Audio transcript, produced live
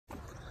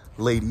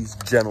ladies,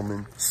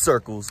 gentlemen,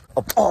 circles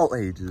of all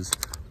ages,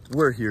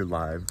 we're here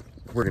live.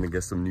 We're gonna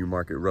get some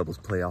Newmarket Rebels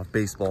playoff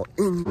baseball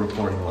in.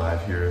 Reporting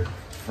live here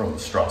from the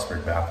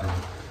Strasburg bathroom.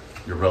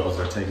 Your Rebels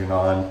are taking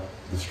on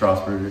the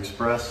Strasburg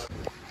Express.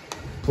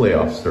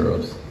 Playoff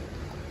stirrups.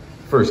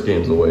 First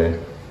game's away.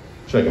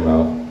 Check them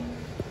out.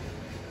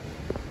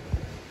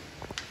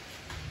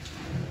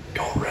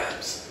 Go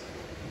Rebs.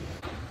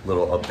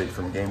 Little update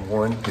from game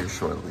one here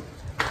shortly.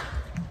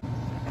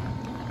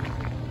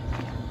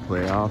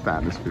 Playoff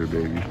atmosphere,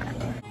 baby.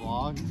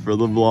 Vlog? For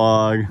the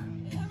vlog.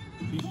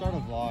 If you start a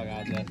vlog,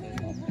 I'll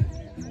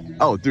definitely.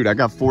 Oh, dude, I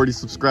got 40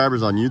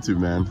 subscribers on YouTube,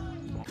 man.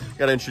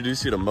 Gotta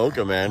introduce you to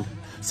Mocha, man.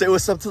 Say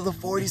what's up to the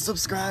 40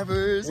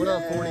 subscribers. What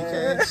up,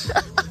 40K?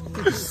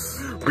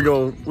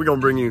 We're gonna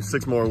bring you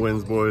 6 more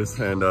wins, boys,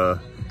 and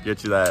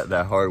get you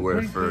that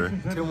hardware for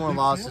 2 more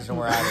losses and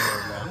we're out of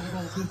here,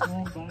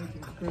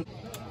 man.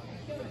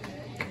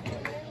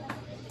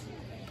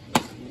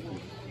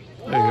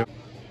 There you go.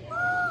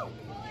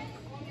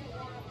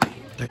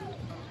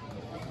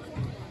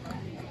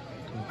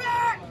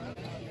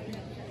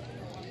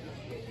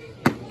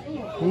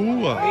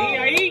 Ooh.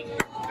 Ahí.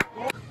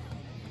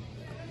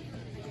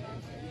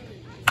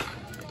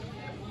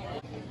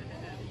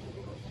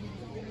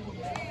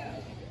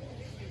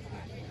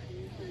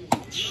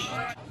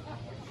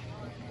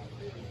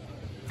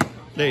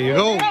 There you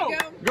go.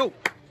 Go.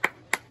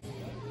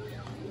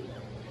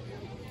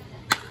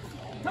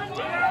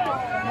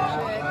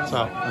 That's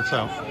out. That's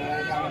out.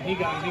 He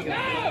got it.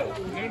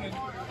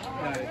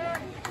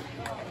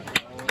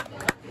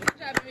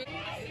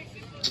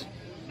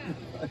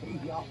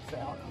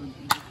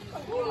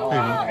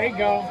 There you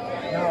go.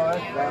 What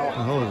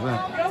the hell is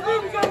that?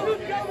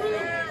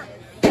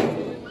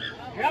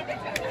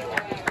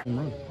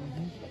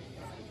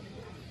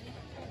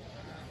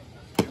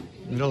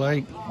 Mírala ahí,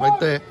 right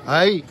there,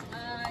 ahí.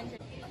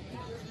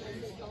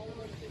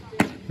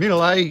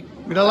 Mírala ahí,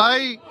 mírala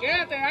ahí.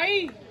 Quédate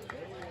ahí.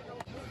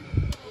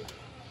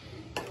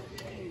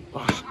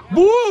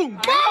 Boom,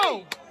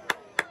 go.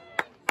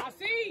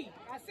 Así.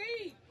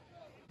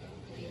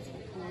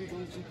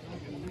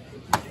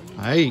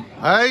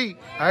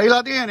 Ahí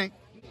la tiene.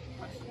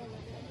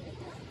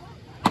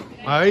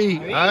 Ahí.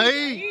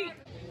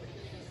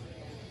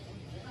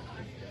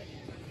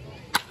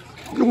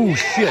 Oh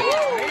shit.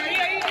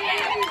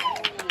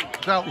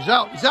 He's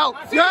out.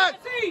 Yes.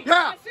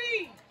 Yeah.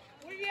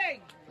 Muy bien.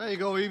 There you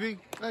go, Evie.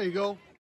 There you go.